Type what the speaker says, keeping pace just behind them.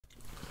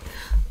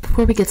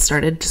before we get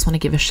started, just want to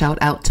give a shout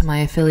out to my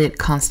affiliate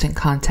Constant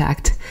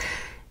Contact.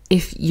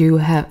 If you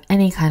have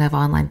any kind of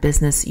online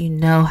business, you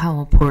know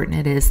how important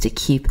it is to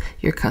keep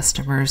your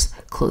customers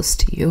close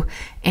to you.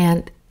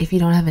 And if you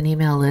don't have an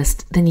email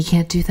list, then you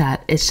can't do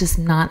that. It's just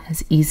not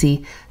as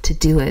easy to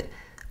do it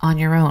on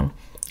your own.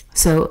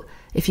 So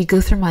if you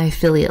go through my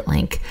affiliate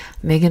link,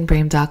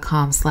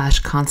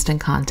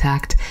 meganbrame.com/constant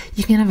contact,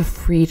 you can have a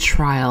free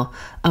trial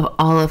of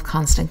all of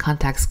Constant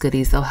Contact's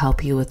goodies. They'll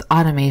help you with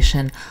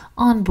automation,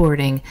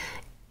 onboarding,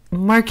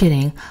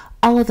 marketing,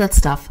 all of that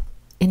stuff.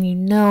 And you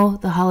know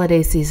the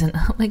holiday season,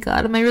 oh my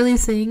God, am I really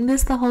saying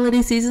this? The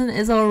holiday season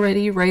is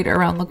already right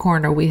around the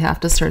corner. We have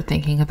to start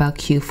thinking about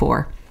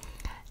Q4.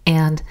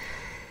 And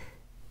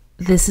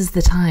this is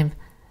the time.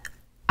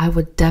 I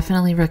would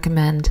definitely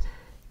recommend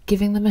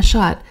giving them a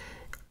shot.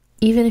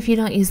 Even if you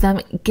don't use them,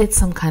 get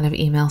some kind of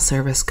email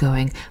service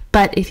going.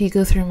 But if you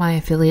go through my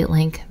affiliate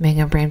link,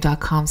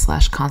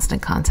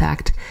 meganbrame.com/constant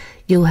contact,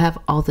 you'll have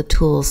all the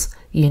tools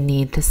you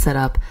need to set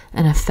up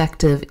an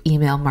effective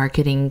email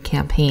marketing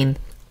campaign.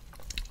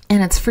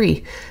 And it's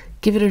free.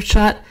 Give it a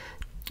shot.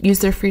 Use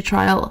their free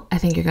trial. I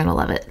think you're going to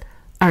love it.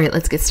 All right,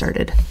 let's get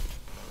started.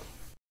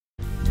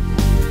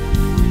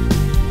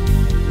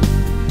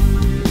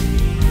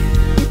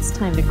 It's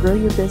time to grow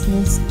your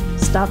business,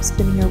 stop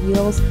spinning your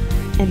wheels,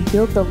 and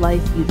build the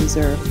life you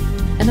deserve.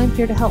 And I'm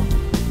here to help.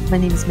 My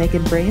name is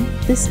Megan Brame.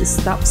 This is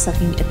Stop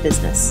Sucking at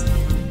Business.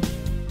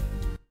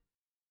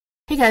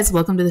 Hey guys,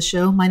 welcome to the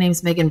show. My name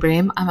is Megan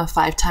Brame. I'm a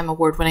 5-time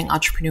award-winning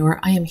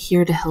entrepreneur. I am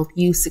here to help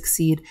you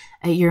succeed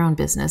at your own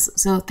business.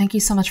 So thank you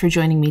so much for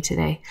joining me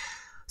today.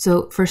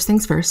 So first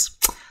things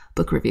first,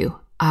 book review.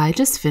 I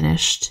just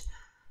finished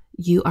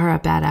You Are a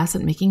Badass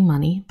at Making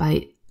Money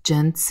by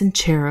Jen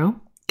Sincero.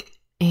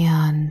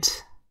 And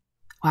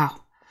wow,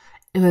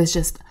 it was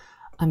just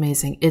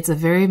amazing. It's a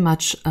very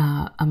much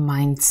a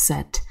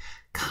mindset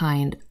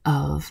kind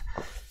of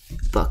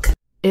book.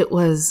 It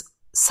was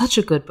such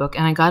a good book,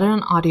 and I got it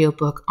an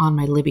audiobook on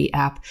my Libby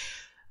app,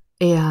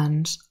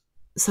 and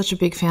such a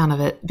big fan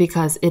of it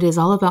because it is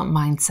all about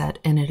mindset,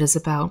 and it is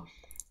about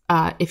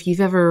if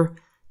you've ever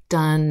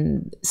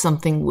done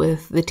something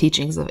with the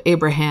teachings of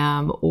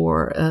Abraham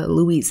or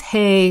Louise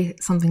Hay,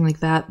 something like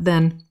that,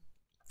 then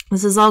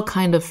this is all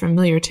kind of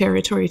familiar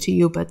territory to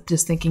you, but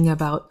just thinking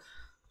about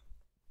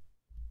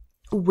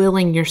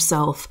willing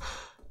yourself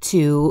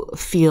to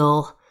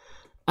feel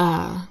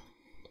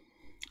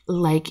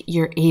like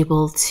you're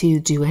able to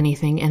do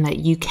anything and that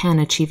you can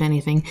achieve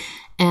anything,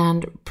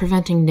 and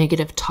preventing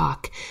negative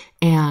talk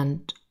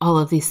and all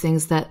of these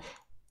things that,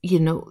 you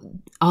know,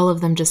 all of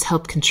them just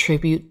help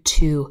contribute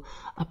to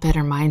a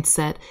better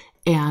mindset.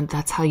 And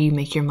that's how you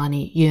make your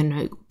money, you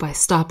know, by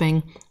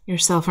stopping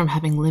yourself from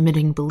having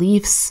limiting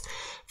beliefs,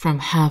 from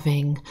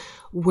having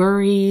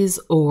worries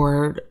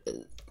or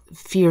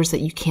fears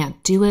that you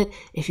can't do it.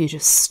 If you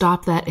just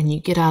stop that and you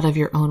get out of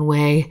your own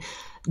way,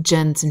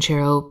 Jen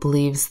Sincero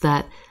believes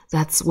that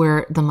that's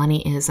where the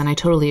money is. And I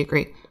totally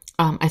agree.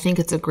 I think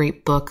it's a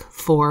great book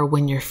for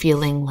when you're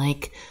feeling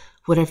like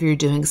whatever you're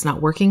doing is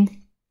not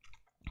working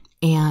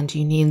and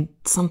you need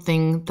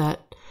something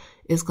that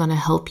is going to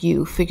help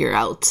you figure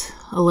out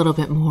a little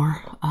bit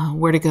more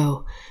where to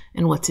go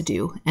and what to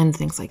do and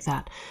things like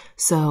that.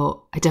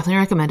 So I definitely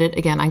recommend it.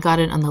 Again, I got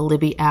it on the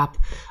Libby app,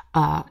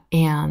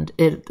 and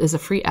it is a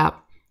free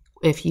app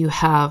if you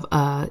have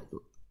a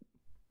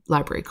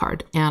library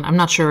card. And I'm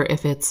not sure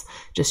if it's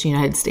just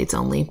United States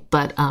only,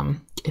 but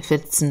if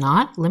it's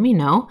not, let me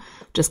know,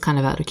 just kind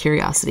of out of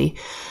curiosity.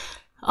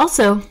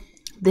 Also,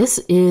 this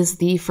is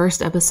the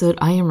first episode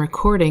I am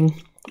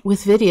recording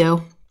with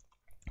video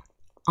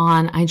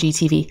on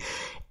IGTV.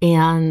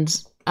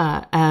 And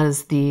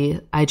as the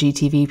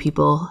IGTV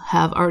people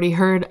have already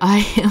heard,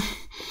 I am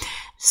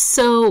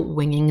so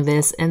winging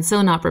this and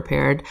so not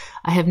prepared.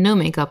 I have no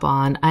makeup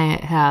on. I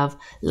have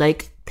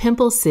like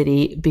Pimple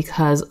City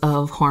because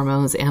of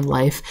hormones and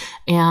life.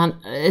 And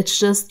it's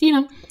just, you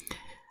know,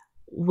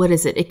 what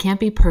is it? It can't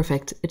be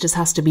perfect. It just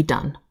has to be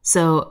done.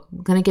 So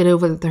I'm going to get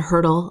over the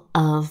hurdle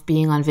of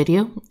being on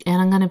video,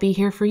 and I'm going to be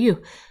here for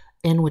you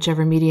in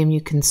whichever medium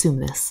you consume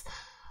this.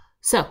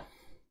 So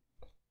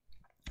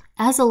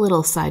as a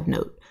little side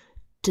note,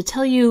 to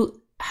tell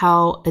you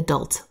how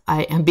adult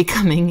I am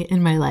becoming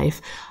in my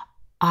life,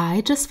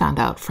 I just found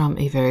out from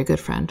a very good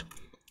friend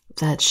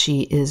that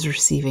she is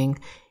receiving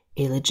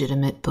a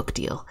legitimate book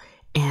deal,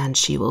 and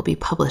she will be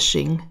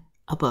publishing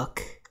a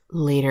book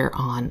later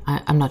on.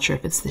 I'm not sure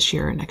if it's this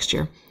year or next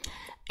year.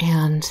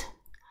 And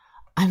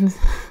I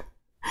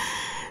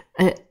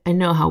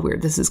know how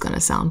weird this is going to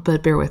sound,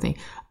 but bear with me.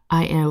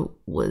 The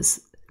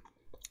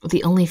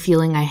only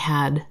feeling I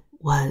had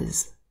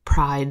was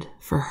pride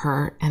for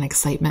her and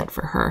excitement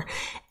for her.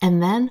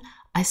 And then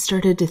I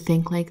started to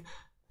think, like,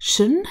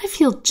 shouldn't I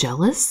feel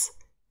jealous?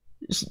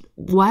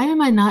 Why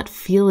am I not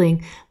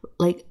feeling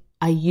like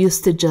I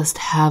used to just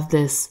have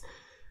this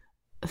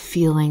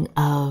feeling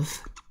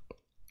of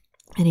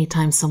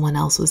anytime someone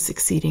else was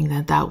succeeding,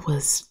 that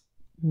was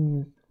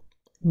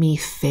me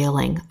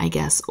failing, I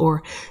guess,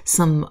 or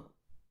some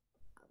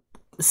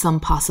some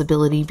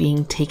possibility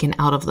being taken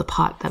out of the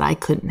pot that I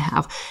couldn't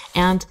have.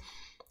 And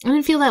I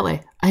didn't feel that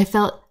way. I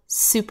felt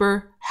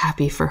super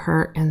happy for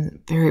her and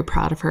very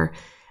proud of her.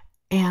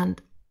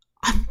 And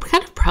I'm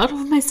kind of proud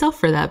of myself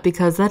for that,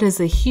 because that is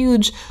a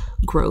huge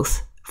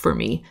growth for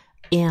me.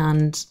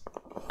 And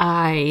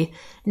I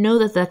know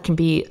that that can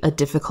be a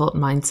difficult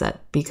mindset,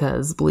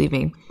 because believe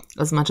me,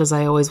 as much as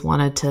I always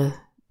wanted to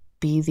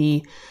be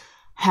the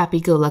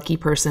happy-go-lucky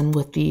person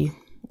with the,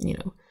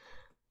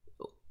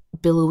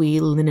 billowy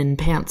linen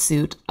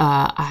pantsuit,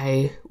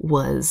 I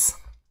was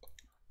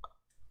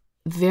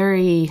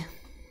very,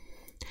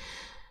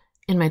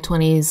 in my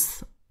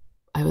 20s,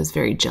 I was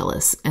very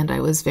jealous and I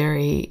was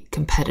very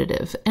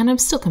competitive, and I'm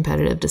still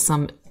competitive to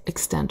some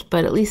extent,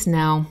 but at least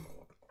now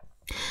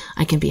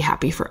I can be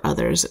happy for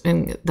others,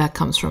 and that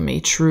comes from a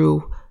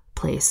true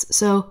place.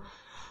 So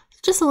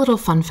just a little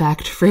fun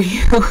fact for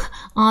you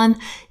on,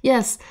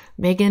 yes,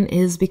 Megan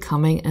is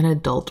becoming an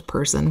adult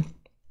person.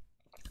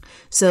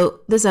 So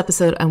this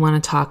episode, I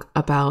want to talk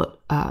about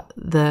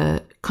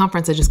the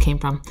conference I just came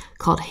from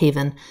called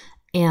Haven,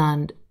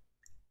 and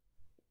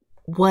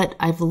what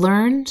I've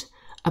learned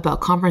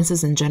about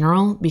conferences in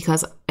general,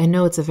 because I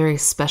know it's a very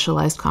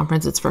specialized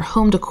conference. It's for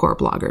home decor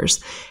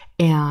bloggers,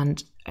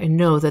 and I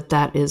know that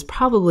that is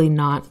probably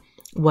not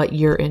what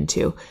you're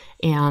into.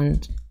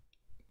 And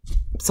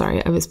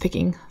sorry, I was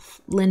picking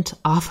lint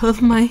off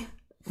of my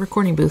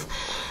recording booth.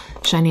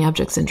 Shiny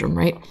object syndrome,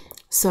 right?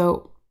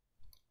 So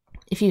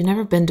if you've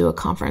never been to a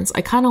conference,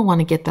 I kind of want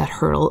to get that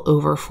hurdle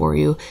over for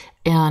you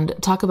and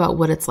talk about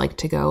what it's like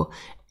to go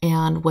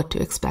and what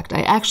to expect.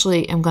 I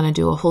actually am going to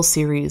do a whole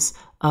series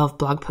of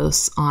blog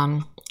posts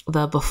on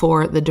the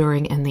before, the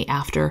during, and the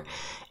after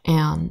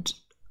and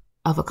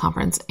of a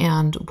conference,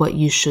 and what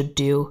you should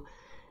do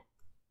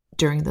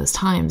during those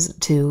times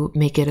to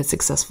make it a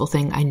successful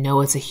thing. I know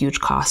it's a huge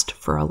cost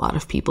for a lot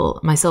of people,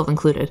 myself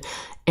included,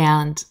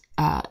 and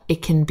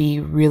it can be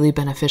really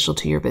beneficial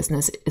to your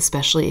business,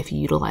 especially if you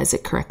utilize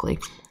it correctly.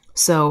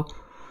 So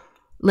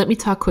let me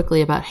talk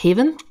quickly about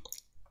Haven,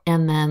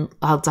 and then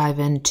I'll dive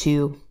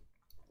into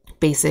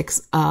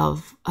basics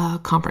of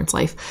conference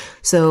life.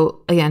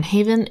 So again,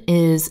 Haven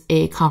is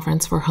a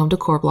conference for home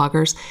decor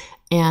bloggers,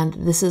 and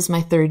this is my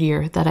third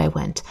year that I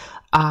went.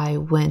 I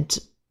went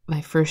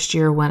my first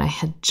year when I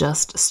had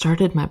just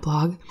started my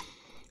blog,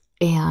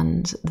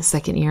 and the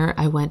second year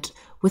I went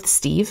with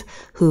Steve,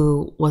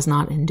 who was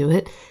not into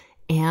it.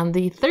 And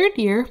the third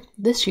year,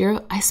 this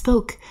year, I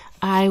spoke.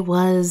 I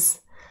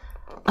was,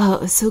 oh,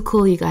 it was so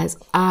cool, you guys.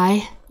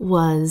 I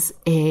was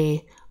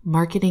a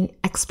marketing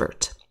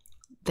expert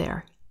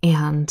there,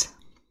 and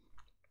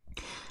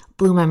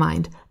blew my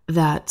mind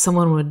that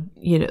someone would,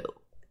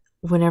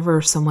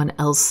 whenever someone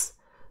else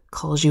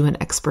calls you an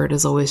expert,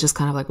 is always just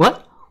kind of like,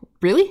 what?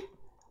 Really?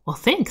 Well,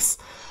 thanks.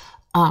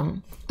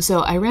 So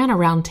I ran a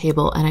round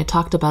table and I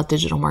talked about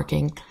digital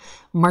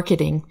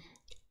marketing.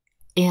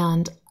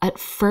 And at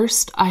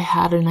first I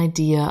had an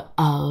idea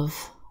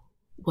of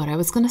what I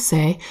was going to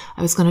say.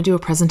 I was going to do a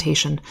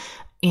presentation,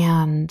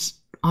 and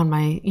on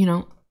my,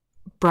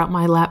 brought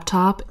my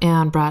laptop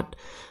and brought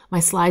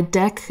my slide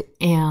deck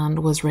and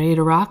was ready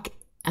to rock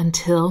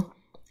until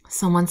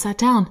someone sat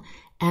down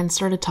and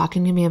started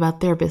talking to me about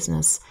their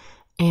business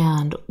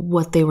and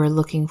what they were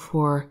looking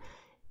for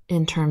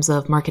in terms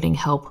of marketing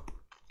help.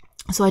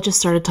 So I just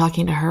started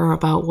talking to her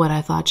about what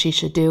I thought she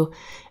should do.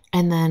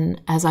 And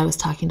then as I was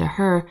talking to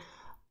her,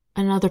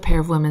 another pair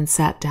of women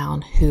sat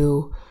down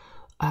who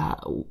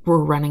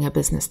were running a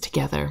business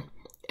together.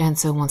 And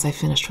so once I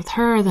finished with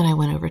her, then I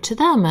went over to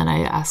them and I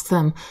asked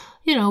them,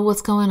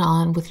 what's going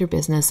on with your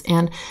business?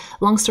 And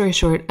long story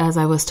short, as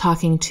I was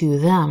talking to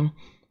them,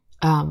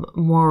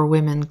 more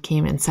women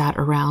came and sat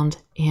around,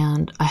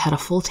 and I had a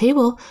full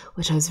table,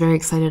 which I was very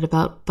excited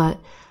about. But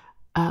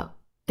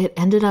it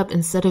ended up,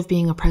 instead of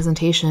being a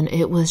presentation,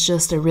 it was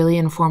just a really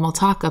informal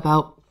talk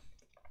about,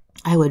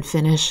 I would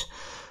finish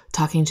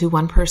talking to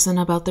one person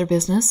about their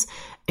business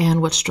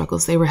and what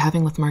struggles they were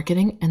having with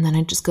marketing, and then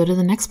I'd just go to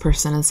the next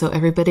person. And so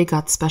everybody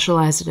got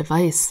specialized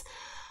advice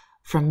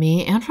from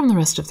me and from the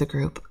rest of the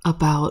group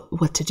about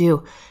what to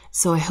do.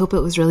 So I hope it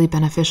was really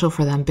beneficial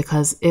for them,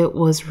 because it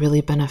was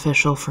really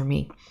beneficial for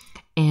me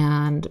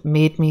and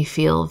made me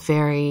feel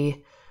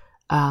very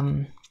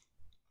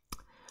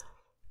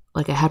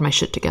like I had my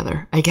shit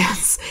together, I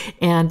guess.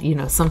 And,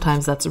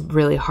 sometimes that's a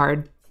really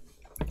hard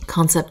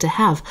concept to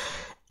have.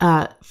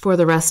 For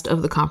the rest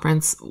of the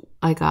conference,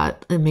 I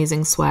got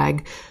amazing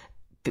swag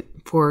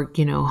for,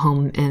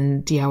 home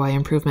and DIY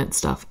improvement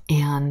stuff.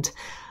 And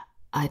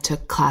I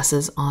took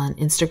classes on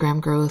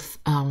Instagram growth,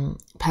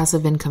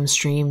 passive income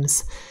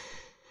streams,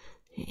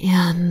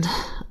 and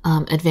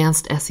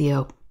advanced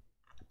SEO.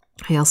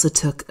 I also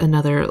took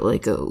another a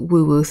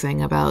woo-woo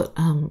thing about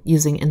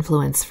using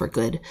influence for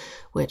good,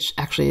 which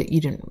actually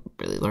you didn't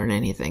really learn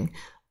anything,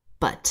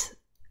 but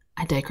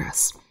I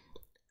digress.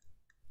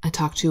 I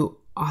talked to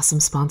awesome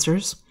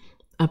sponsors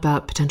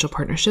about potential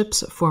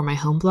partnerships for my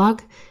home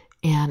blog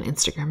and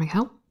Instagram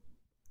account.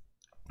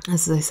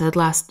 As I said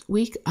last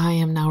week, I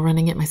am now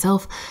running it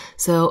myself,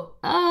 so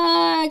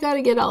I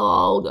gotta get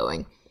all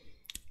going.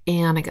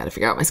 and I got to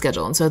figure out my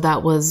schedule. And so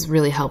that was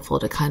really helpful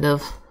to kind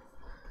of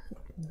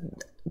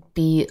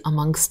be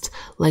amongst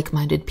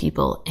like-minded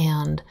people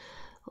and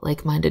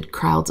like-minded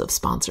crowds of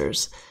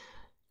sponsors.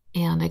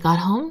 And I got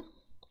home,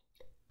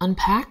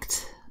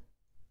 unpacked,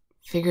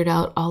 figured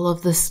out all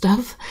of the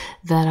stuff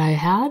that I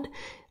had,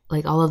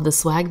 like all of the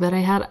swag that I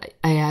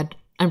had.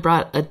 I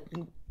brought a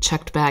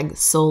checked bag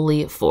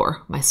solely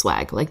for my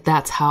swag. Like,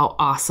 that's how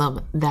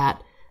awesome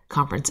that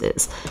conference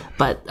is.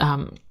 But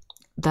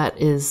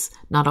that is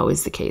not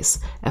always the case,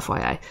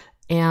 FYI.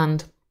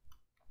 And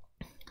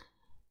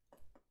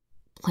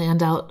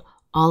planned out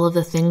all of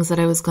the things that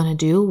I was going to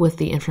do with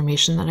the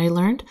information that I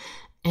learned.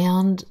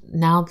 And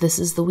now this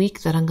is the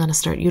week that I'm going to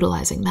start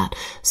utilizing that.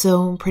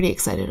 So I'm pretty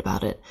excited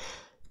about it.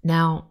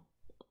 Now,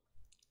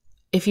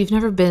 if you've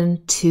never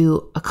been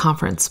to a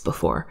conference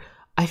before,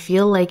 I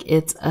feel like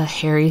it's a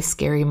hairy,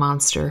 scary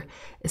monster,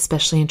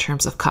 especially in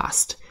terms of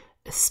cost,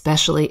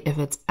 especially if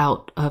it's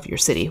out of your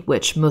city,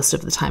 which most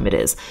of the time it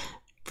is.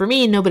 For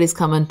me, nobody's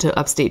coming to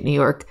upstate New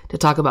York to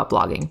talk about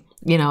blogging.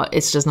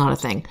 It's just not a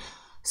thing.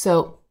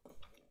 So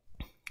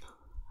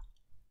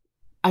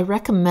I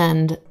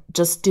recommend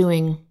just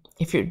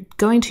if you're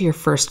going to your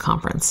first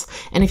conference,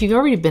 and if you've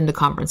already been to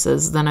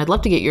conferences, then I'd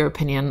love to get your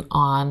opinion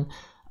on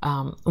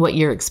what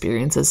your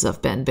experiences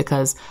have been,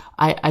 because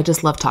I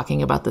just love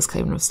talking about this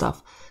kind of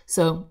stuff.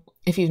 So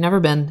if you've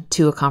never been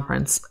to a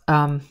conference,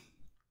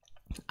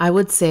 I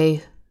would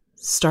say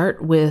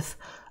start with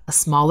a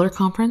smaller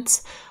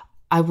conference.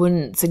 I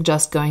wouldn't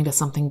suggest going to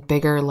something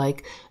bigger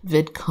like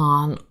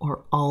VidCon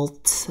or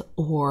Alt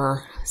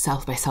or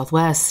South by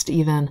Southwest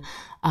even.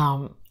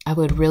 I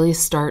would really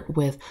start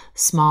with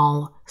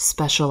small,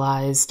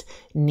 specialized,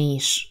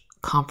 niche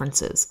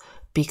conferences,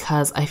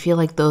 because I feel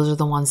like those are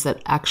the ones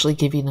that actually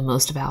give you the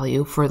most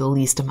value for the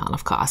least amount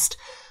of cost.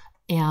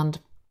 And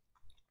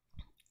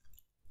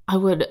I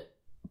would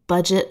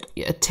budget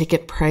a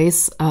ticket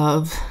price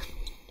of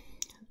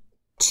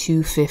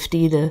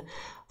 $250 to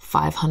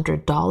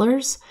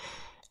 $500.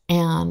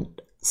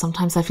 And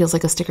sometimes that feels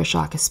like a sticker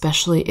shock,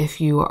 especially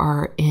if you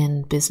are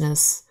in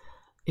business,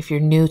 if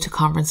you're new to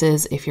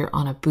conferences, if you're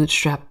on a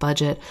bootstrap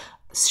budget,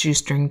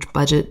 shoestring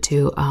budget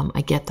too.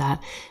 I get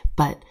that.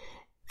 But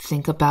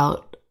think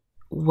about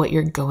what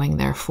you're going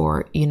there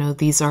for.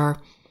 These are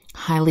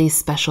highly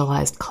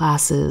specialized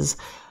classes,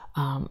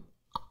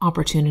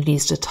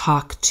 opportunities to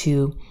talk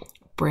to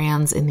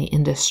brands in the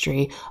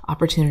industry,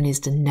 opportunities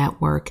to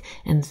network,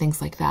 and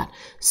things like that.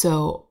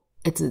 So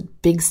it's a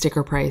big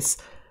sticker price.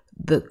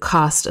 The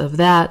cost of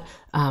that,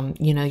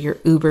 your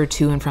Uber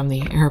to and from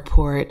the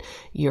airport,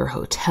 your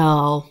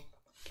hotel,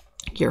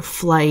 your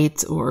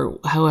flight, or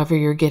however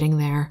you're getting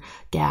there,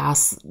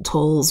 gas,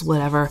 tolls,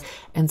 whatever.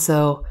 And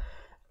so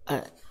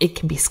it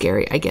can be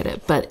scary. I get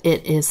it, but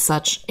it is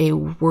such a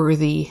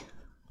worthy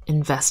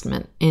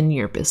investment in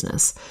your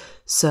business.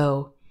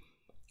 So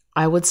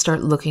I would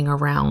start looking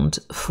around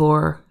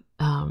for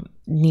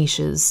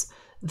niches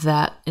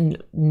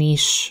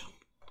niche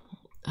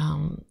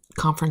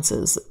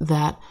conferences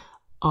that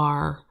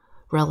are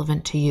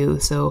relevant to you.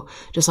 So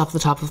just off the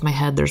top of my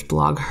head, there's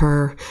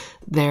BlogHer,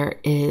 there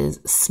is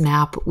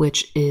Snap,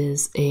 which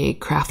is a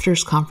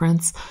crafters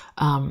conference.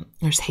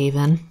 There's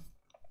Haven.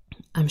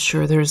 I'm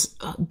sure there's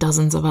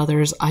dozens of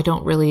others. I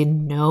don't really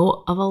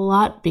know of a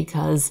lot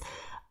because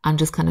I'm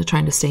just kind of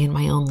trying to stay in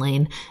my own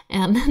lane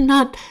and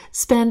not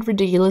spend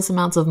ridiculous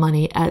amounts of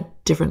money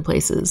at different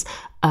places.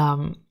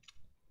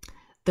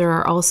 There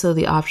are also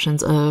the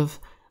options of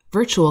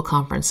virtual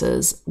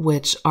conferences,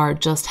 which are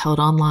just held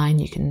online.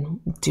 You can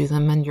do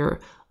them in your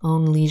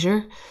own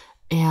leisure.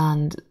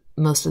 And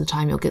most of the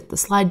time you'll get the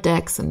slide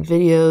decks and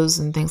videos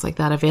and things like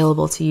that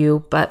available to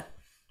you. But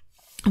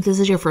if this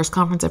is your first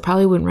conference, I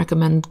probably wouldn't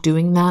recommend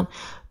doing that,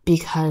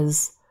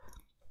 because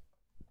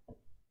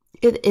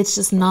it's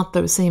just not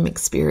the same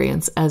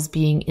experience as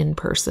being in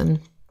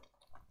person,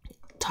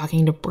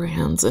 talking to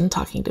brands and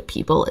talking to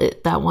people.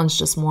 That one's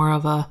just more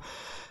of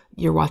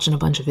you're watching a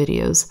bunch of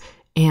videos,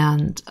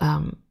 and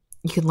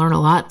you can learn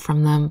a lot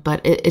from them,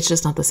 but it's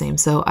just not the same.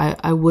 So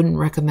I wouldn't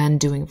recommend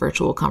doing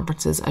virtual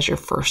conferences as your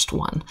first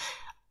one,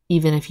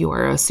 even if you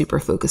are a super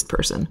focused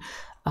person.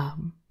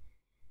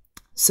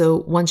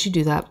 So once you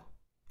do that,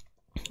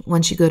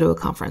 once you go to a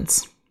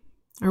conference,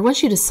 or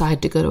once you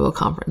decide to go to a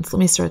conference, let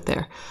me start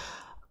there.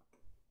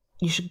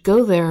 You should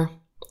go there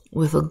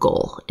with a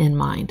goal in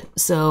mind.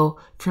 So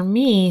for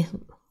me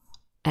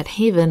at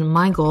Haven,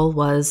 my goal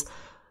was,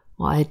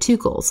 I had two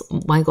goals.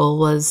 My goal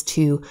was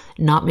to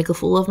not make a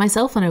fool of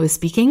myself when I was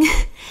speaking.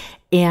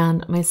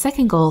 And my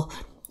second goal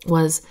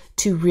was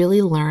to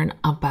really learn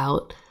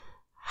about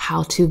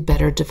how to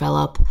better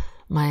develop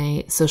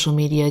my social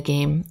media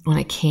game when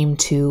it came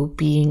to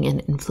being an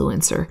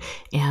influencer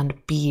and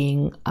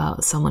being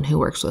someone who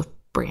works with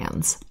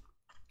brands.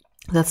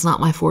 That's not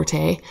my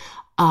forte.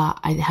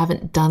 I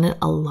haven't done it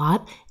a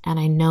lot. And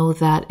I know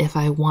that if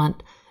I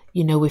want,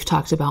 we've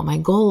talked about my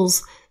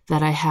goals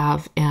that I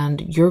have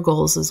and your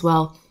goals as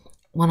well.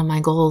 One of my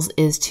goals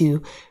is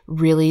to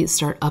really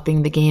start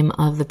upping the game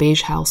of the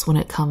Beige House when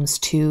it comes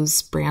to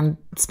brand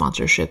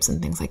sponsorships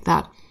and things like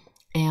that.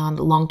 and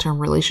long-term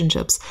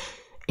relationships.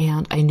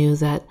 And I knew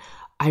that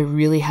I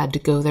really had to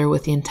go there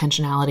with the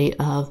intentionality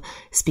of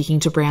speaking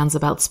to brands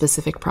about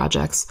specific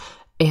projects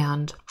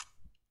and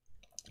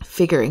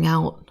figuring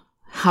out,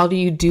 how do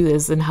you do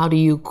this and how do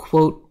you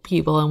quote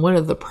people and what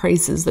are the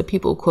prices that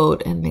people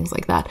quote and things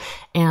like that.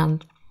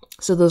 And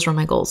so those were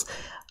my goals.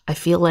 I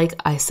feel like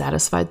I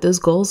satisfied those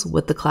goals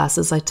with the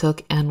classes I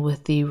took and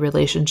with the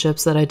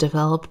relationships that I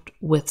developed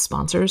with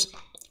sponsors.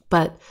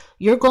 But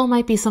your goal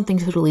might be something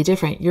totally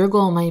different. Your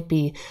goal might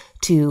be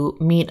to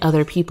meet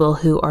other people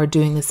who are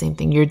doing the same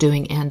thing you're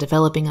doing and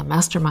developing a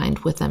mastermind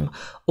with them,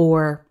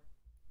 or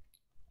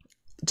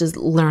just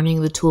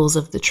learning the tools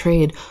of the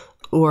trade,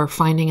 or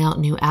finding out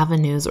new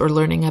avenues, or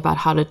learning about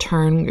how to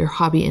turn your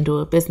hobby into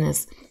a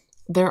business.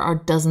 There are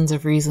dozens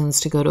of reasons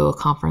to go to a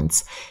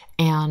conference,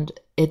 and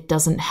it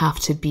doesn't have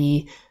to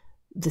be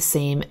the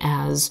same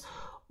as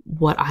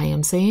what I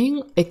am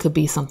saying. It could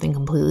be something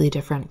completely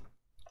different.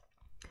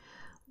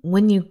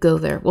 When you go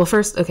there, well,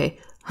 first, okay,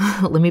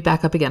 let me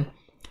back up again.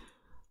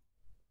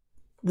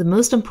 The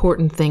most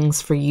important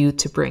things for you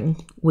to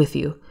bring with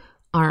you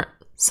are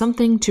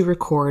something to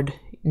record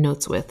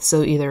notes with.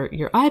 So either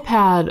your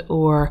iPad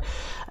or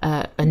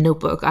a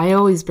notebook. I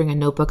always bring a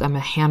notebook. I'm a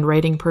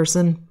handwriting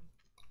person.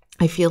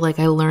 I feel like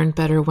I learn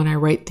better when I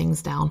write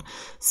things down.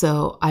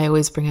 So I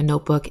always bring a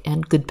notebook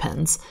and good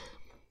pens.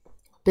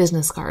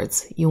 Business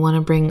cards. You want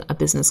to bring a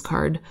business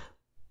card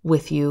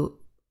with you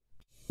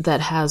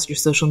that has your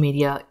social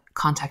media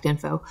contact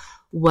info.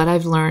 What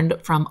I've learned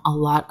from a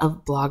lot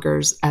of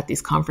bloggers at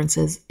these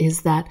conferences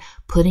is that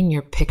putting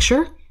your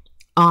picture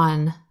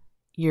on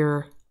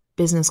your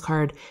business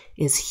card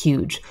is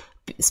huge,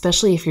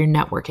 especially if you're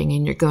networking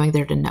and you're going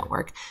there to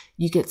network.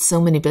 You get so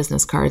many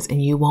business cards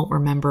and you won't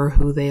remember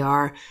who they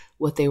are,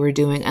 what they were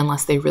doing,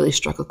 unless they really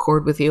struck a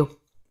chord with you.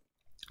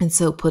 And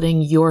so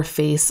putting your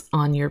face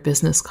on your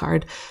business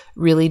card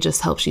really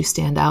just helps you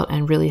stand out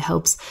and really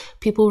helps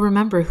people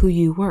remember who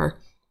you were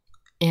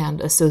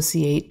and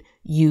associate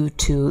you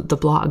to the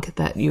blog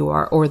that you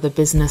are or the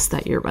business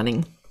that you're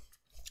running.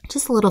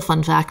 Just a little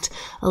fun fact,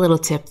 a little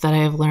tip that I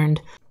have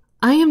learned.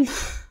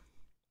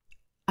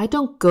 I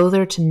don't go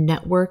there to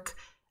network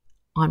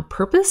on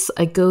purpose.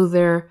 I go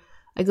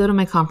to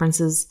my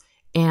conferences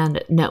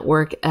and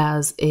network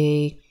as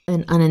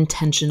an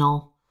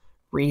unintentional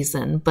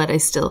reason, but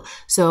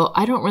so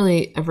I don't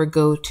really ever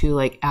go to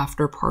like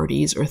after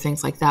parties or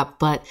things like that.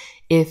 But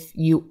if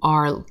you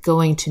are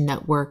going to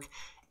network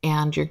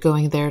and you're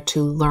going there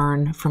to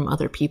learn from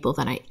other people,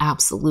 then I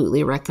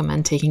absolutely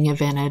recommend taking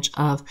advantage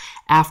of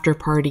after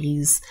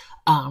parties,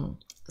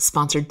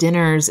 sponsored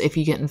dinners if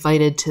you get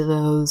invited to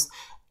those,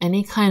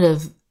 any kind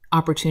of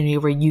opportunity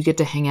where you get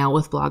to hang out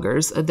with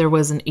bloggers. There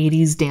was an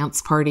 80s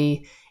dance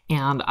party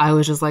and I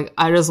was just like,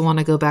 I just want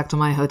to go back to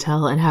my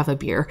hotel and have a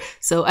beer.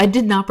 So I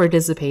did not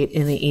participate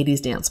in the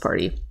 80s dance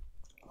party,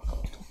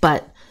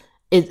 but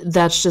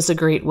that's just a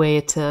great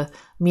way to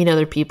meet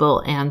other people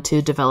and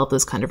to develop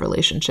those kind of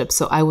relationships.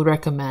 So I would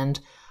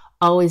recommend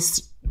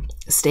always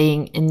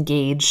staying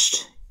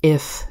engaged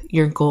if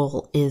your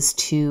goal is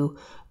to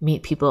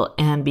meet people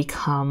and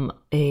become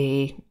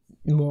a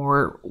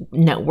more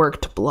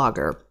networked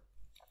blogger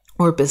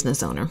or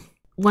business owner.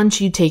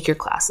 Once you take your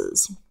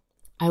classes,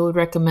 I would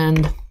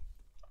recommend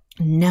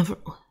never,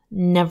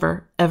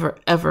 ever,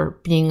 ever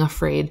being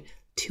afraid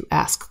to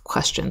ask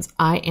questions.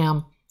 I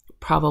am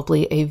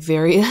probably a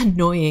very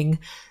annoying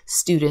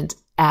student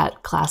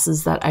at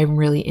classes that I'm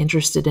really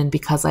interested in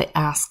because I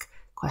ask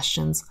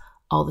questions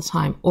all the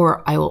time,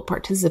 or I will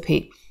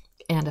participate.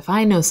 And if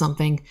I know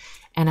something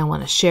and I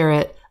want to share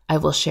it, I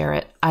will share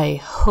it. I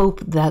hope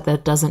that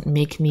that doesn't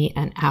make me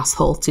an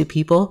asshole to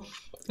people.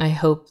 I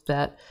hope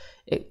that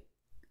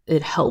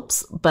it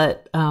helps,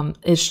 but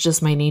it's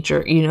just my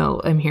nature. You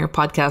know, I'm here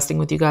podcasting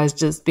with you guys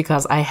just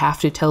because I have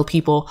to tell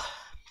people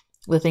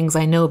the things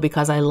I know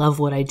because I love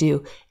what I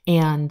do.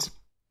 And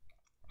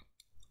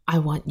I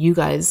want you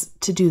guys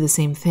to do the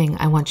same thing.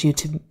 I want you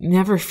to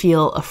never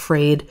feel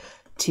afraid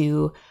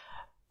to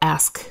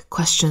ask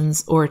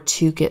questions or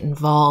to get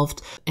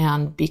involved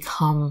and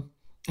become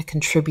a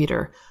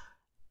contributor.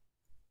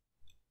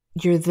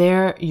 You're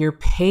there, you're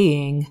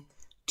paying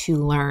to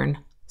learn,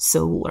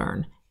 so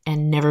learn.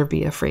 And never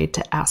be afraid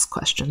to ask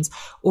questions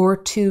or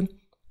to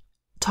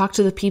talk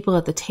to the people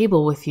at the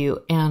table with you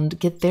and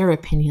get their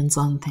opinions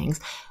on things.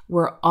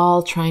 We're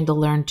all trying to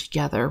learn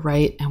together,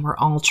 right? And we're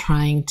all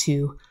trying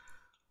to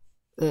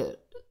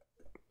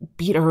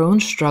beat our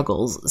own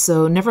struggles.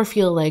 So never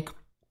feel like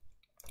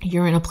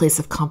you're in a place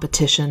of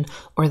competition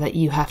or that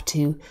you have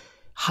to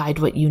hide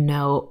what you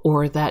know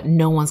or that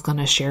no one's going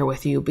to share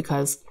with you,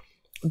 because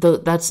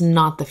that's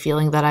not the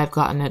feeling that I've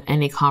gotten at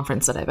any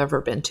conference that I've ever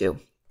been to.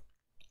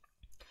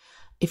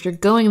 If you're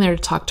going there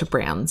to talk to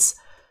brands,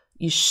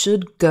 you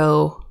should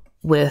go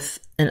with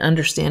an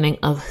understanding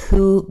of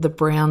who the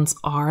brands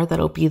are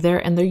that'll be there.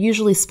 And they're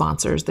usually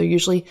sponsors. They're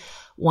usually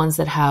ones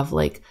that have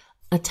like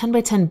a 10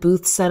 by 10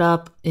 booth set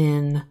up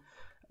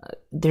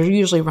they're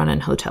usually run in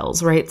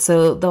hotels, right?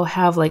 So they'll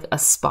have like a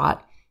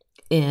spot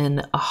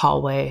in a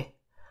hallway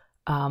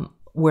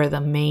where the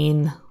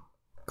main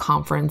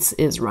conference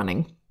is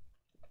running.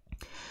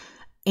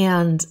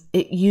 And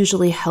it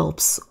usually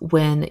helps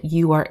when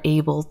you are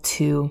able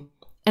to,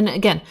 and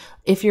again,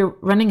 if you're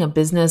running a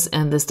business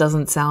and this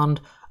doesn't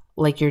sound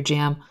like your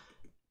jam,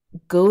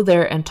 go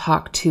there and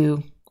talk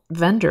to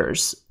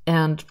vendors.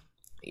 And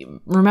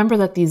remember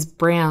that these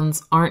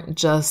brands aren't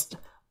just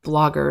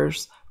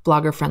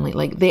blogger friendly.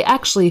 Like, they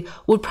actually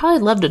would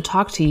probably love to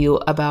talk to you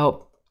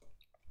about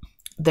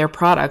their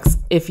products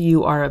if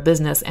you are a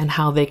business and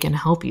how they can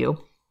help you,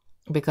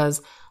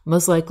 because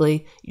most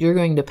likely you're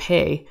going to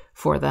pay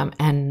for them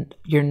and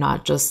you're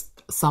not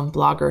just some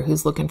blogger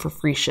who's looking for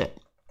free shit.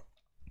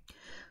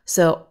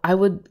 So I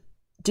would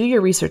do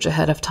your research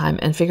ahead of time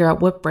and figure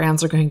out what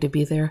brands are going to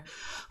be there,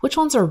 which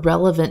ones are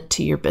relevant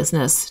to your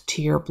business,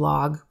 to your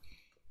blog,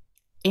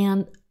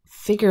 and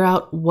figure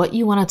out what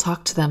you want to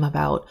talk to them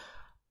about.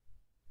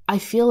 I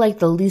feel like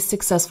the least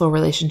successful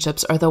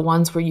relationships are the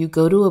ones where you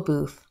go to a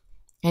booth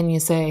and you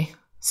say,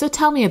 so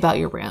tell me about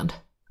your brand.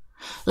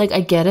 Like,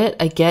 I get it.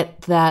 I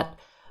get that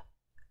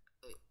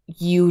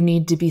you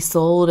need to be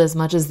sold as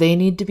much as they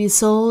need to be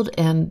sold.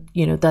 And,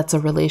 that's a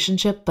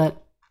relationship,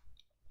 but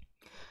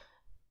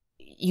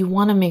you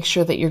want to make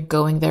sure that you're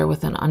going there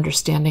with an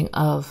understanding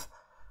of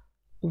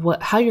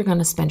how you're going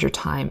to spend your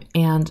time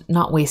and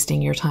not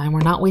wasting your time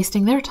or not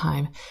wasting their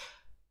time.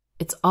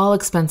 It's all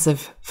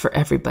expensive for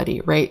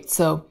everybody, right?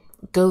 So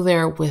go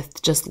there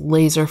with just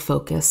laser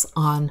focus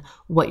on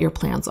what your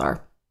plans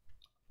are.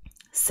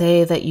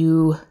 Say that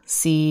you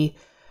see,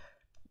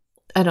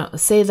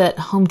 say that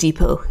Home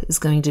Depot is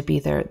going to be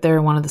there.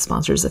 They're one of the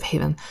sponsors of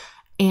Haven.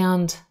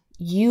 And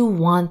you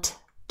want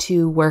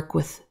to work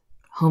with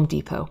Home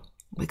Depot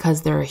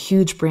because they're a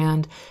huge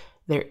brand.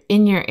 They're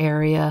in your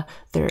area.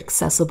 They're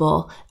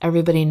accessible.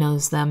 Everybody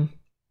knows them.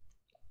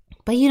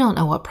 But you don't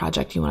know what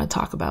project you want to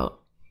talk about.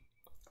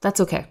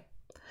 That's okay.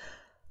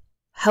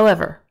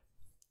 However,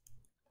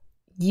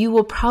 you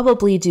will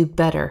probably do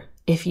better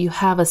if you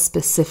have a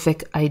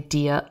specific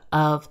idea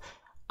of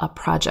a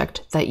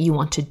project that you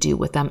want to do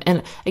with them.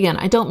 And again,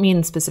 I don't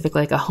mean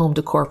specifically like a home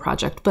decor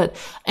project, but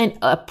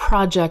a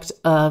project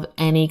of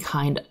any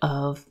kind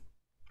of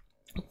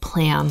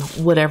plan,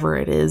 whatever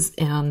it is,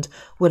 and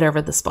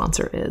whatever the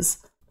sponsor is.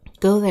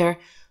 Go there,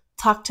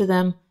 talk to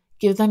them,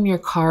 give them your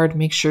card,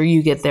 make sure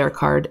you get their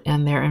card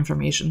and their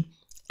information,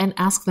 and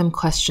ask them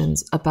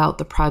questions about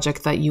the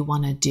project that you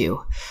want to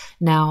do.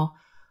 Now,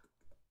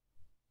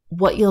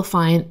 what you'll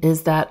find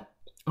is that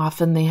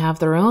often they have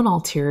their own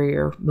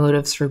ulterior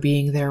motives for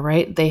being there,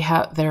 right?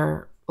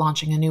 They're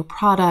launching a new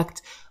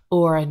product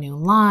or a new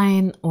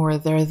line, or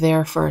they're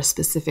there for a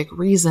specific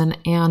reason,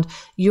 and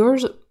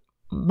yours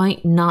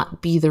might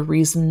not be the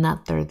reason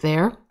that they're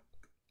there.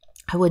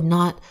 I would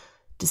not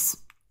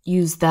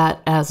use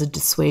that as a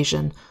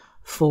dissuasion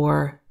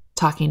for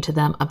talking to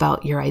them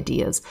about your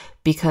ideas,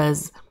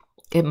 because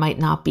it might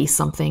not be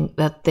something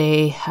that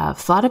they have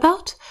thought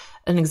about.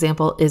 An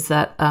example is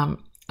that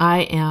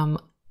I am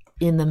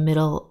in the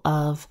middle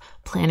of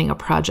planning a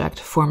project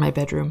for my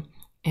bedroom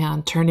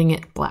and turning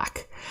it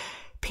black.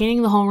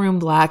 Painting the whole room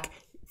black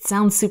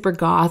sounds super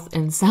goth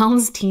and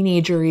sounds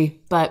teenagery,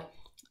 but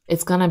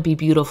it's going to be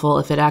beautiful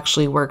if it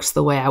actually works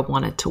the way I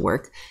want it to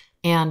work.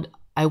 And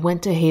I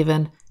went to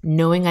Haven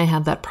knowing I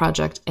had that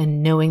project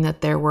and knowing that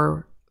there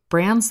were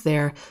brands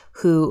there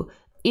who,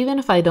 even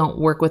if I don't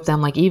work with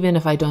them, like even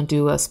if I don't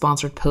do a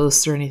sponsored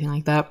post or anything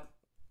like that,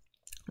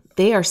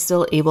 they are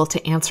still able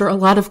to answer a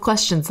lot of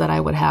questions that I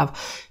would have.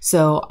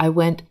 So I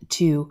went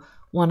to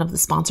one of the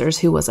sponsors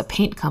who was a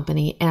paint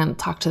company and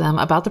talked to them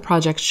about the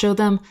project, showed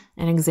them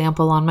an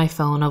example on my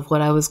phone of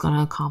what I was going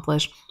to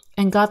accomplish,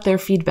 and got their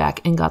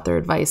feedback and got their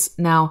advice.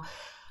 Now,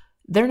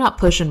 they're not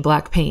pushing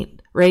black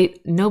paint, right?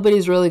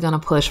 Nobody's really going to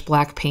push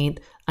black paint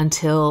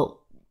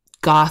until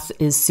goth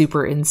is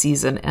super in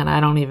season, and I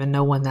don't even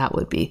know when that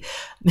would be.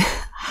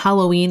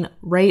 Halloween,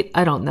 right?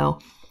 I don't know.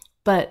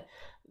 But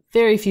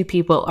very few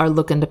people are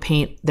looking to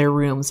paint their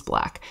rooms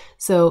black.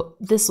 So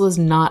this was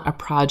not a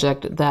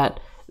project that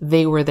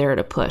they were there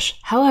to push.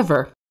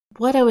 However,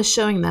 what I was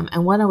showing them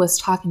and what I was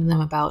talking to them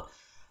about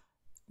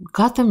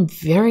got them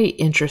very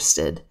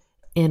interested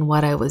in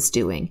what I was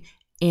doing.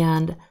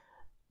 And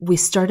we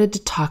started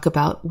to talk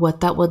about what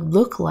that would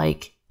look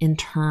like in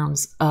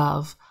terms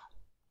of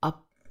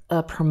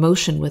a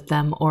promotion with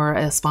them or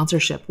a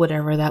sponsorship,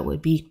 whatever that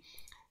would be.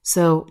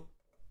 So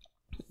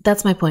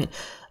that's my point.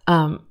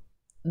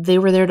 They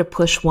were there to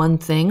push one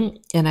thing,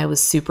 and I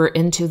was super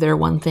into their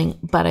one thing,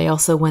 but I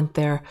also went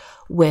there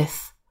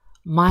with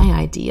my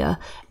idea,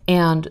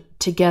 and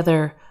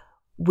together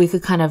we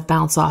could kind of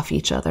bounce off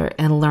each other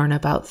and learn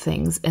about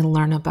things and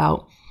learn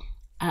about,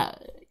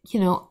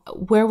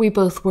 where we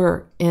both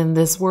were in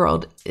this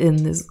world,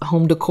 in this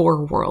home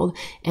decor world,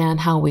 and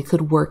how we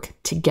could work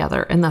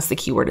together. And that's the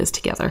key word, is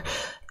together.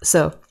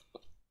 So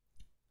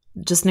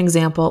just an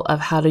example of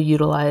how to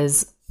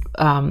utilize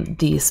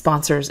the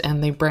sponsors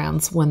and the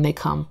brands when they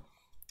come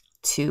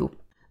to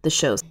the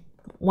shows.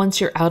 Once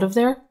you're out of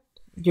there,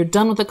 you're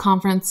done with the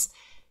conference.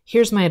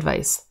 Here's my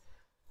advice.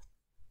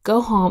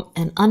 Go home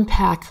and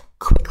unpack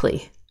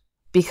quickly,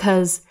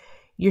 because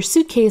your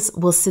suitcase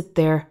will sit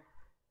there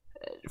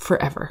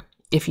forever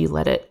if you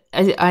let it.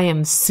 I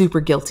am super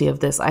guilty of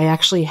this. I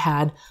actually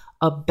had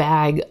a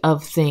bag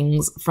of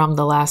things from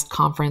the last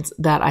conference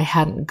that I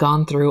hadn't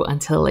gone through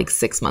until like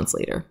 6 months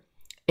later.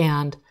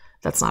 And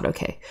that's not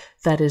okay.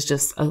 That is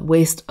just a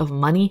waste of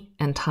money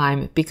and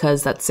time,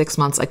 because that 6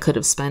 months I could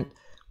have spent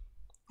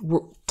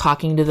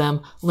talking to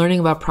them,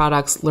 learning about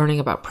products, learning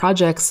about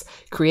projects,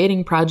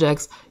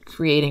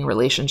 creating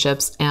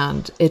relationships,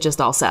 and it just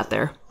all sat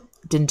there.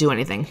 Didn't do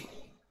anything.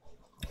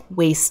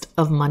 Waste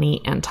of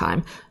money and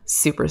time.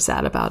 Super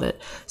sad about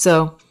it.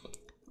 So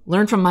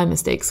learn from my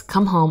mistakes.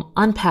 Come home,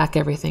 unpack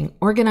everything,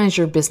 organize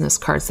your business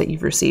cards that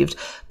you've received,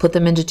 put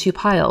them into 2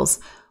 piles.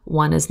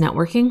 One is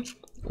networking,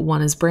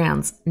 one is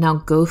brands. Now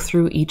go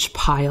through each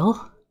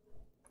pile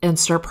and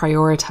start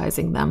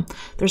prioritizing them.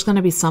 There's going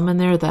to be some in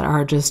there that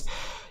are just,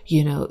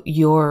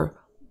 your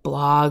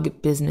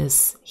blog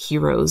business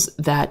heroes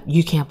that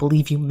you can't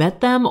believe you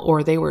met them,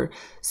 or they were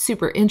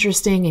super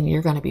interesting and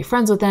you're going to be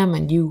friends with them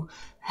and you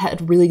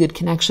had really good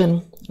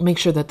connection. Make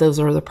sure that those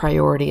are the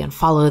priority and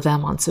follow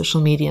them on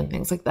social media and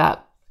things like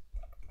that.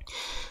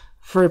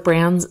 For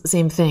brands,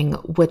 same thing.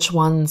 Which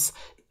ones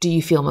do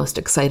you feel most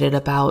excited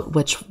about?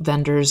 Which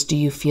vendors do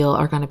you feel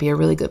are going to be a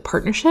really good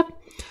partnership?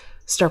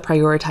 Start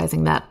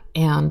prioritizing that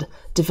and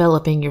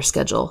developing your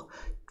schedule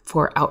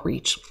for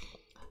outreach.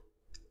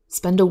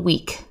 Spend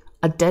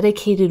a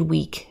dedicated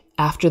week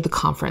after the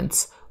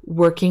conference,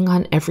 working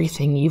on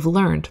everything you've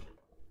learned.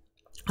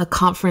 A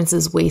conference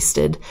is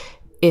wasted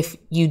if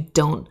you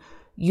don't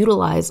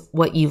utilize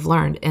what you've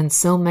learned. And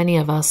so many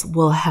of us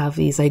will have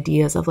these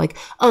ideas of like,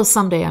 oh,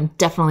 someday I'm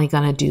definitely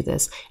going to do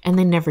this. And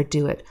they never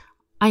do it.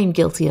 I am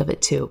guilty of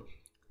it too.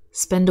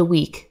 Spend a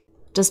week,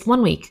 just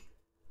 1 week,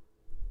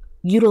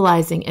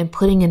 utilizing and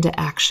putting into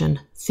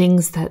action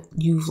things that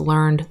you've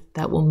learned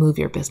that will move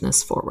your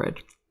business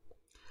forward.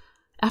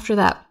 After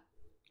that,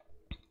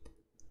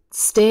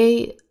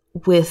 stay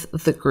with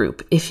the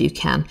group if you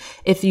can.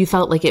 If you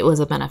felt like it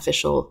was a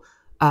beneficial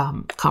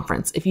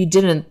conference. If you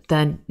didn't,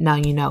 then now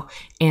you know,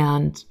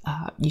 and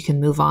you can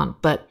move on.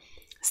 But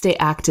stay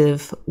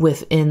active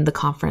within the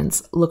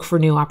conference. Look for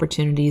new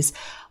opportunities.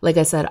 Like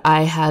I said,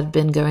 I had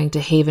been going to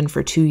Haven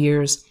for 2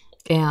 years,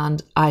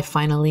 and I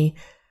finally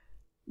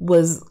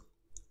was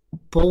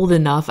bold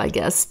enough, I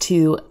guess,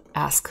 to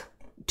ask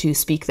to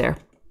speak there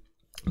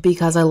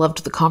because I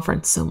loved the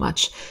conference so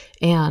much.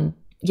 And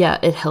yeah,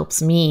 it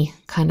helps me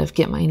kind of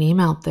get my name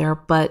out there.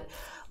 But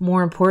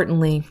more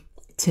importantly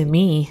to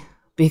me,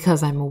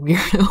 because I'm a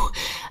weirdo,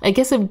 I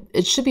guess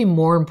it should be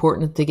more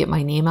important to get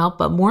my name out.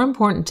 But more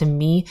important to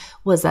me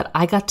was that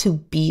I got to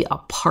be a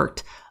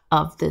part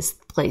of this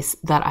place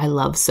that I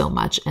love so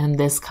much, and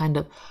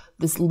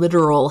this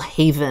literal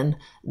haven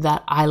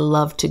that I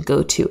love to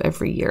go to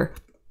every year.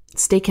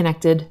 Stay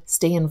connected,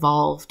 stay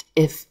involved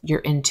if you're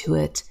into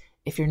it.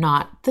 If you're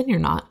not, then you're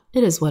not.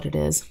 It is what it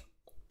is.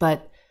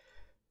 But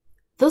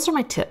those are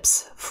my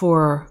tips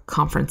for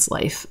conference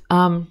life.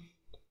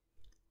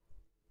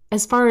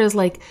 As far as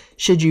like,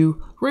 should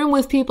you room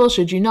with people?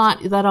 Should you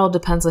not? That all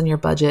depends on your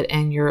budget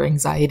and your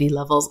anxiety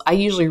levels. I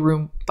usually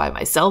room by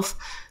myself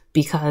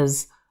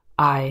because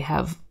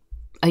I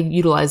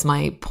utilize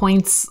my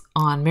points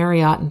on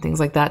Marriott and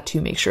things like that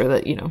to make sure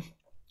that,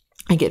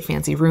 I get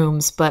fancy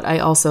rooms. But I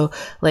also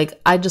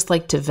I just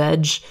like to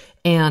veg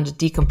and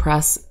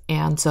decompress.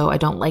 And so I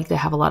don't like to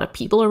have a lot of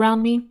people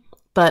around me.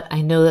 But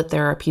I know that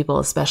there are people,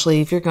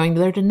 especially if you're going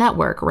there to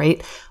network,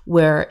 right,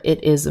 where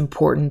it is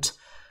important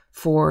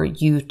for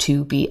you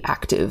to be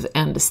active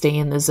and to stay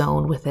in the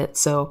zone with it.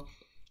 So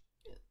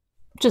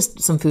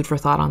just some food for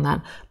thought on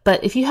that.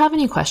 But if you have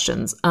any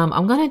questions,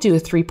 I'm going to do a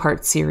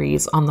 3-part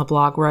series on the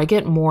blog where I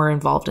get more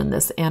involved in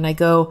this and I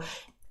go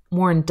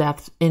more in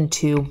depth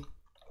into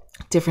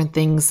different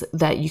things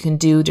that you can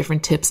do,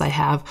 different tips I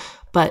have.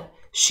 But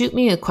shoot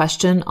me a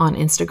question on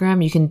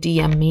Instagram. You can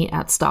DM me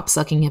at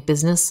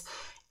stopsuckingitbusiness,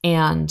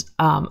 and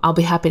I'll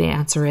be happy to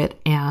answer it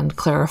and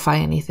clarify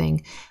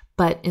anything.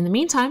 But in the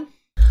meantime,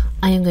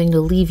 I am going to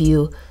leave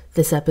you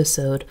this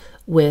episode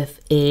with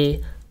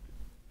a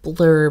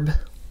blurb,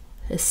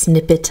 a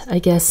snippet, I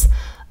guess,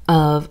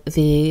 of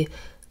the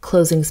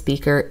closing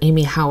speaker,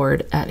 Amy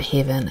Howard at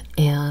Haven,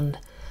 and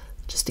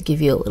just to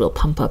give you a little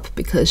pump up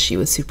because she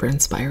was super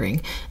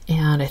inspiring,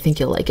 and I think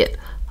you'll like it.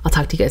 I'll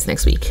talk to you guys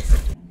next week.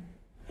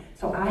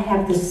 So I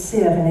have this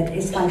sieve, and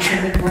it's like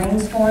when we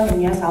brainstorm,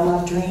 and yes, I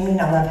love dreaming,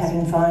 I love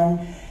having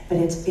fun, but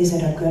is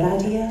it a good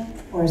idea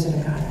or is it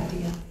a God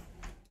idea?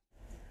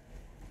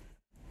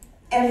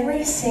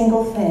 Every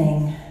single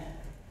thing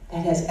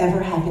that has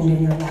ever happened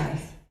in your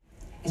life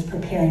is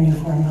preparing you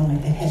for a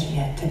moment that has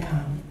yet to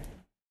come.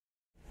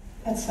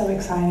 That's so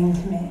exciting to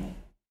me.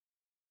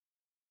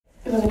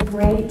 It was a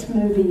great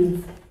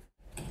movie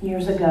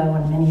years ago,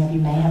 and many of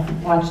you may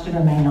have watched it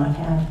or may not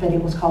have, but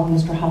it was called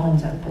Mr.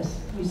 Holland's Opus.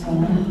 You've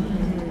seen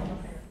it?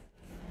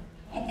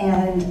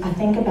 And I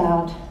think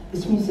about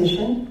this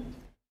musician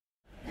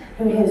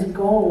who his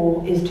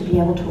goal is to be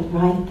able to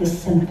write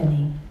this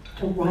symphony,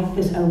 to write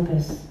this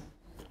opus.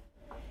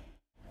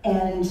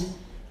 And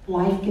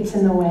life gets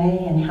in the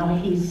way, and how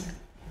he's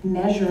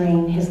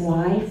measuring his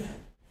life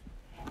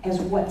as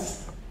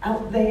what's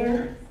out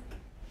there.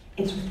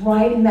 It's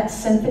right in that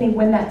symphony.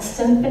 When that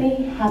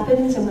symphony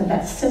happens and when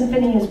that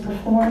symphony is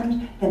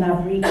performed, then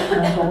I've reached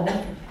my goal.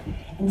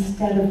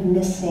 Instead of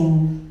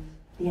missing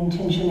the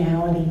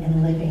intentionality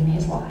in living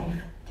his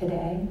life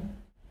today.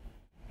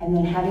 And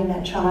then having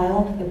that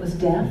child that was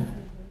deaf,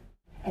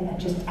 and that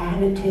just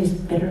added to his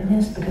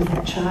bitterness because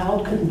that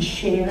child couldn't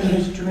share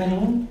his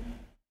dream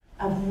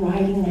of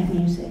writing that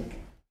music.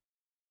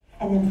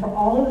 And then for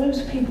all of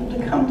those people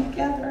to come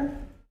together.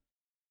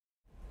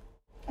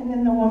 And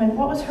then the woman,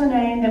 what was her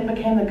name that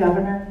became the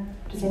governor?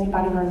 Does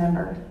anybody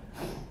remember?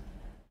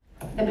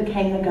 That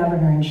became the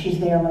governor, and she's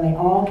there when they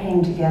all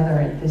came together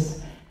at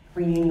this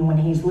reunion when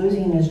he's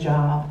losing his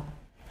job.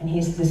 And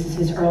this is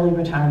his early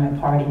retirement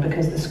party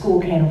because the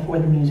school can't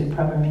afford the music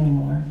program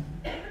anymore.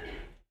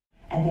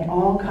 And they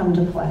all come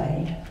to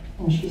play.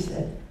 And she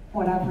said,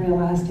 what I've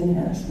realized in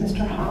this,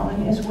 Mr.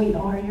 Holland, is we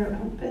are your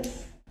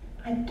opus.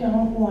 I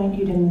don't want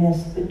you to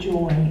miss the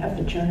joy of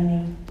the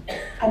journey.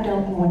 I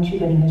don't want you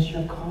to miss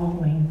your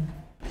calling.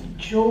 The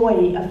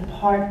joy of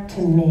part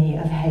to me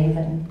of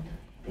Haven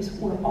is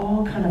we're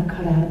all kind of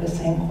cut out of the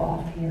same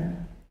cloth here.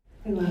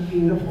 We love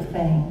beautiful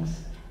things.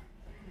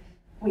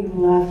 We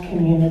love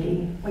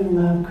community. We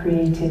love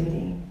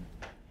creativity.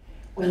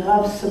 We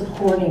love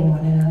supporting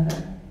one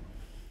another.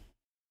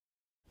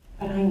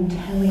 But I'm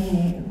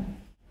telling you,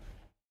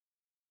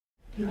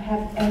 you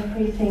have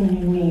everything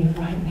you need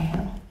right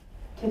now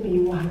to be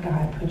why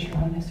God put you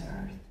on this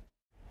earth.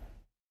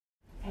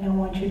 And I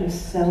want you to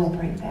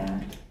celebrate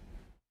that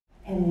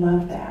and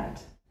love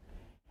that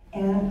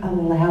and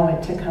allow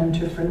it to come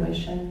to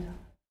fruition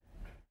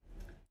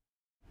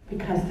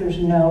because there's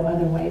no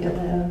other way to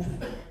live.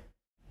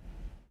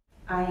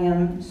 I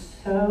am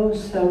so,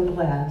 so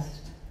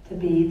blessed to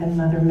be the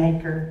mother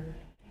maker,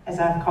 as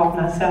I've called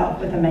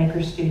myself, with a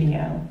maker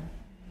studio.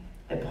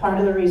 That part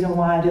of the reason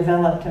why I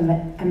developed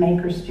a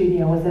maker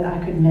studio was that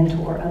I could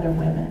mentor other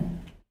women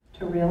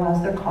to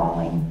realize their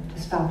calling,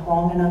 to stop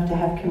long enough to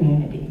have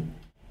community,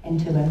 and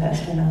to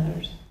invest in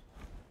others.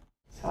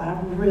 So I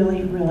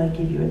really, really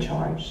give you a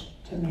charge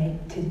to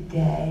make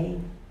today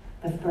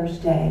the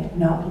first day,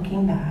 not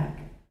looking back,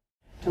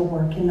 to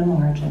work in the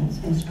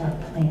margins and start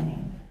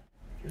planning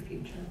your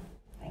future.